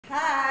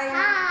Hi.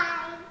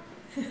 Hi.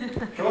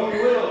 Show me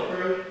wheels,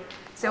 Cruz.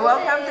 So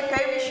welcome to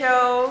KB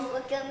Show.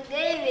 Welcome to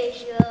KB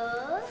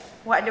Show.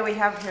 What do we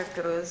have here,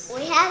 Cruz?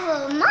 We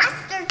have a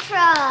monster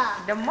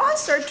truck. The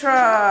monster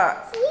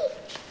truck. See?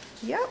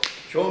 Yep.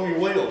 Show them your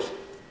wheels.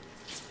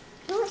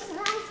 Looks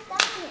nice,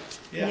 doesn't it?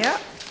 Yeah. Yep.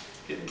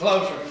 Getting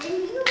closer. And then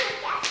you look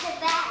at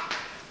the back.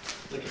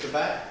 Look at the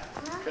back.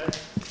 Okay.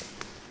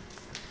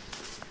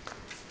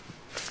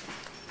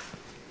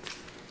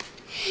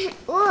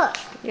 Look.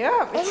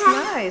 Yep. It's It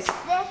has nice. this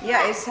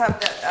Yeah, one. it's have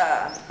the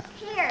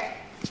Here.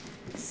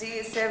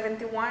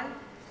 C71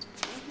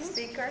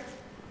 sticker.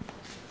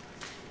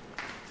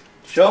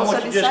 Show them Also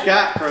what you this just side?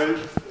 got, Cruz.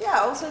 Yeah,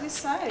 also this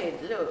side.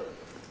 Look.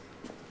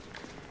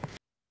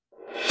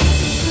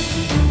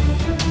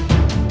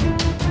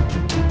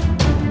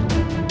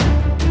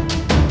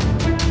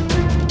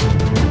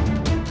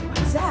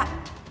 What's that?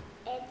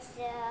 It's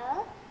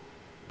a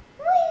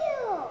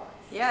wheel.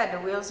 Yeah, the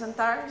wheels and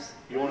tires.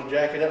 You want to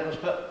jack it up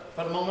and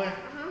put them on there?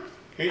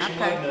 Here's some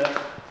Okay. lug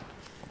nut.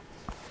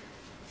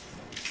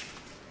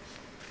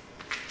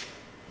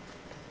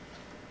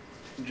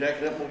 Jack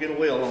it up and we'll get a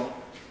wheel on it.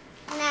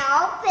 Now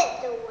I'll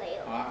fit the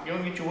wheel. All right, go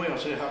and get your wheel and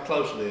see how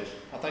close it is.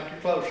 I think you're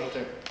close right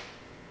there.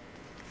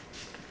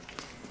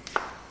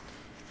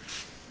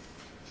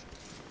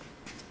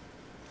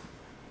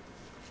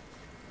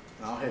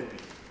 I'll help you.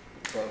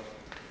 Close.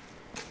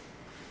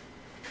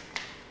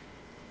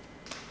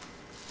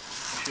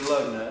 That's your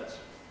lug nuts.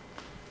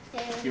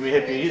 You may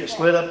help you get it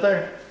slid up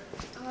there?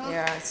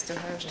 Yeah, it's too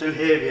heavy. It's too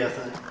heavy, I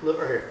think. Look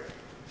right here.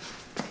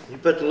 You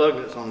put the lug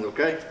nuts on it,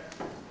 okay?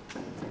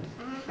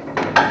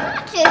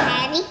 Not too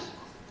heavy.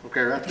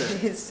 Okay, right there.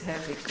 It's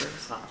heavy, Cruz.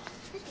 It's not.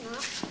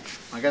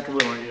 I got the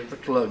wheel on you.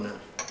 Put the lug nut.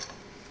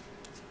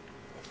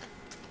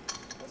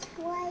 This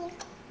way.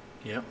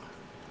 Yep.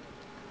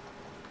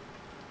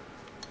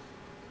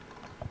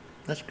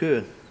 That's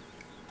good.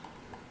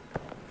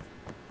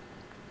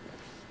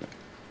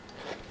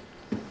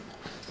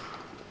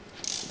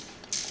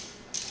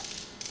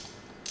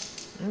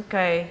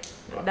 Okay.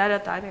 Dada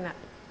tayo na.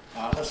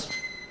 All right,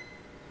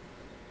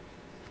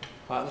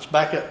 let's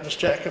back up. Let's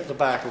jack up the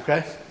back,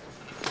 okay?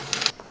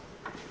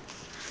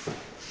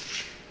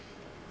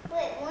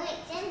 Wait, when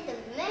it's in the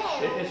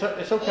middle.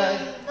 It's okay.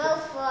 And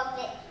both of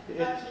it.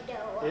 It's,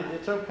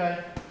 it's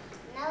okay.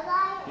 No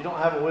light. You don't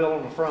have a wheel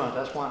on the front.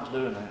 That's why it's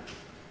doing that.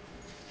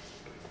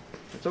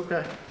 It's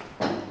okay.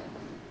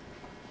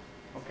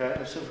 Okay,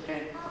 let's see if we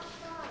can.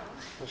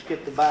 Let's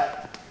get the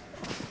back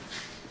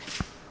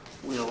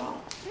wheel on.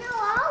 No,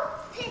 I'll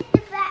pick the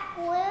back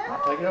wheel.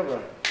 I'll take it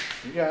over.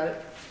 You got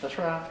it. That's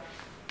right.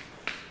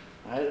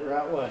 I had it the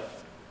right way.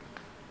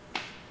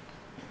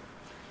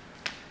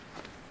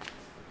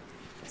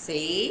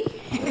 See?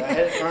 I had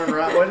it turned the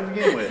right way to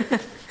begin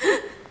with.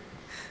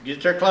 Get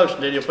it there close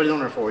and then he'll put it on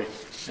there for you.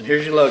 And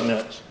here's your lug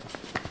nuts.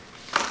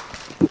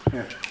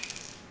 Here.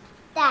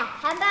 Dad,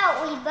 how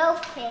about we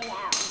both put it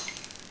out?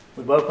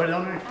 We both put it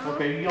on there?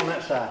 Okay, you get on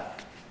that side.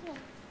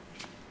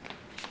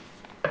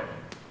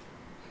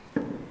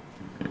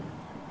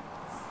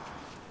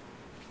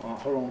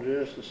 Hold on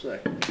just a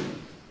second.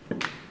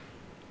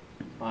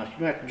 All right,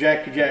 you have to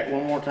jack your jack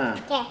one more time.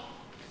 Okay.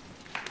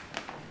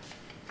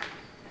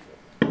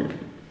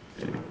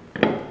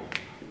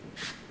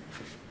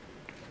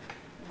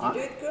 You do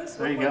it, Cruz?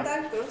 There you One more go.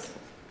 time, Cruz.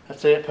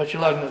 That's it. Put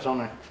your lug nuts on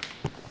there.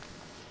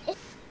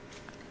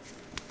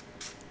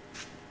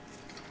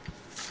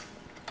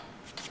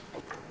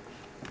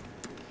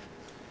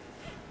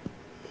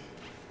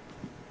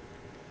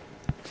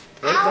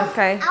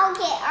 Okay. I'll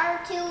get our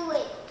 2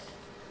 wheels.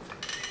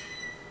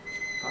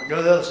 All right, go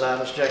to the other side.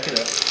 Let's jack it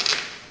up.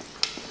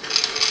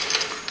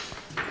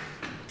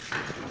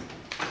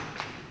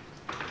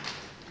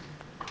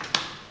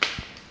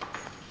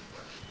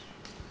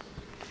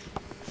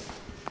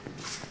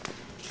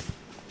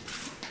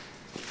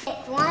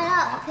 Pick one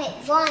up, pick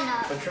one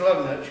up. Put your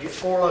lug nuts. You get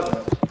 4 lug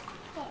nuts.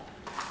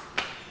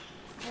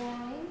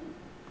 1,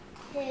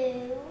 2,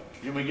 You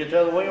want me to get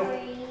the other wheel? 3,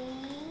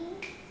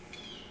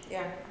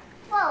 Yeah.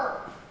 4.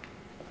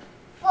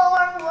 4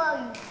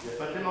 wheels. Yeah,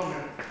 put them on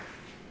there.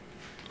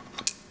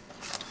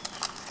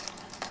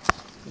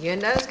 You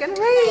know it's gonna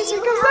race.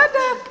 Here comes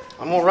Dada.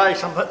 I'm gonna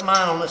race. I'm putting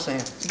mine on this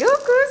end. Go,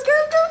 Cruz.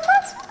 Go, go.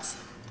 Fast, fast.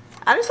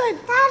 Other side.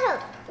 Dad,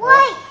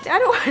 wait. The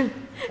other one.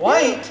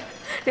 Wait.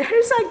 The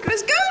other side,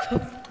 Cruz. Go.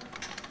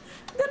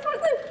 That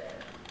one there.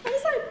 Other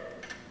side.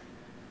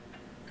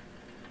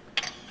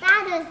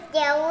 Dad is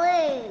gonna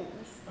lose.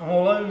 I'm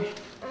gonna lose.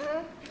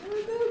 Uh-huh. Go,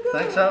 go, go.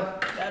 Think so?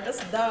 Dada's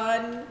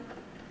done.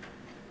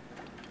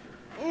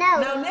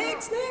 No. Now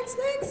next, next,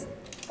 next.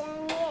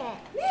 Done yet.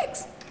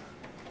 Next.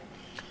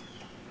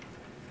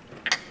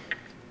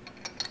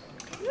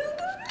 Go,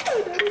 go, go.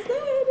 That is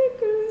Dada.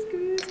 Cruz,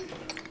 Cruz.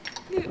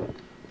 Go.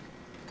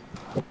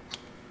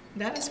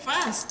 That is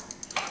fast.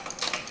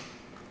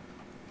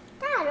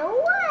 Dad,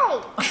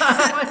 wait.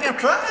 I'm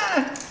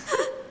trying.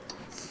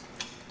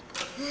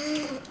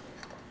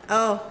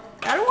 Oh,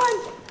 other one.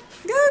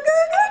 Go, go,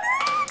 go, go.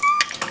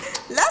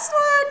 Last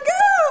one,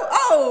 go.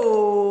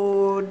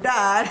 Oh,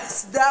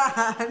 that's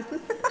done.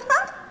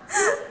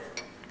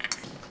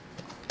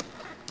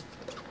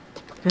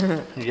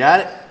 You got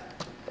it?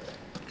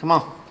 Come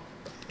on.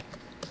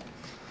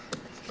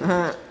 All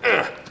right,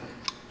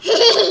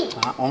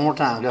 one more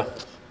time, go.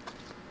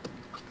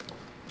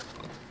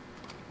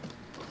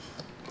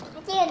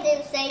 I can't do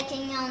the same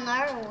thing on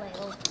our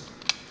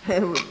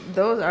wheel.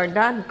 Those are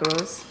done,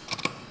 Cruz.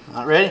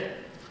 All right, ready?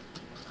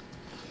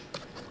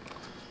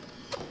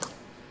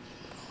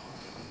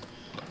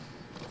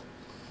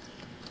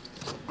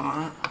 All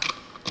right.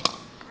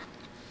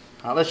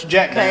 All right, let's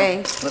jack down. Okay.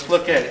 Let's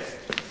look at it.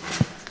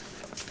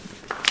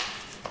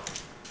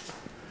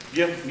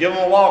 Give them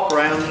a walk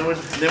around, and then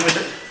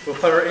we'll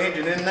put our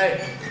engine in there.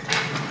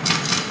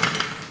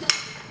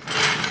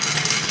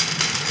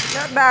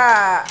 Not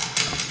that.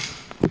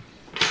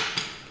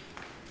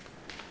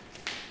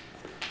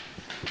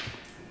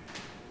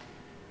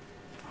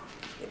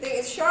 You think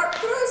it's sharp,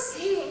 Cruz?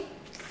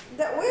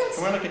 That wheels?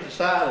 Come on, look at the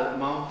side of it,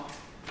 Mom.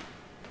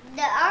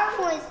 The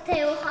arm was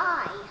too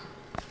high.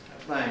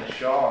 That thing's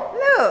sharp.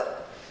 Look.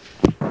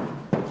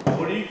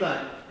 What do you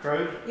think,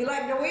 Cruz? You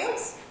like the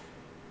wheels?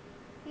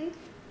 Hmm?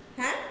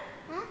 Huh?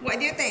 Huh? What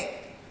do you think?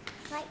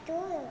 Like the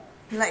wheel.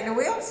 You like the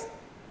wheels?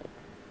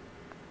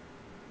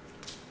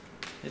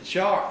 It's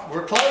sharp.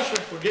 We're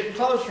closer. We're getting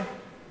closer.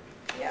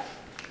 Yeah.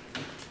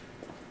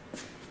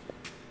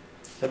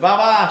 So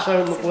bye-bye.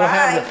 So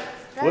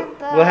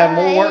we'll have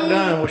more work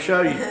done. We'll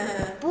show you.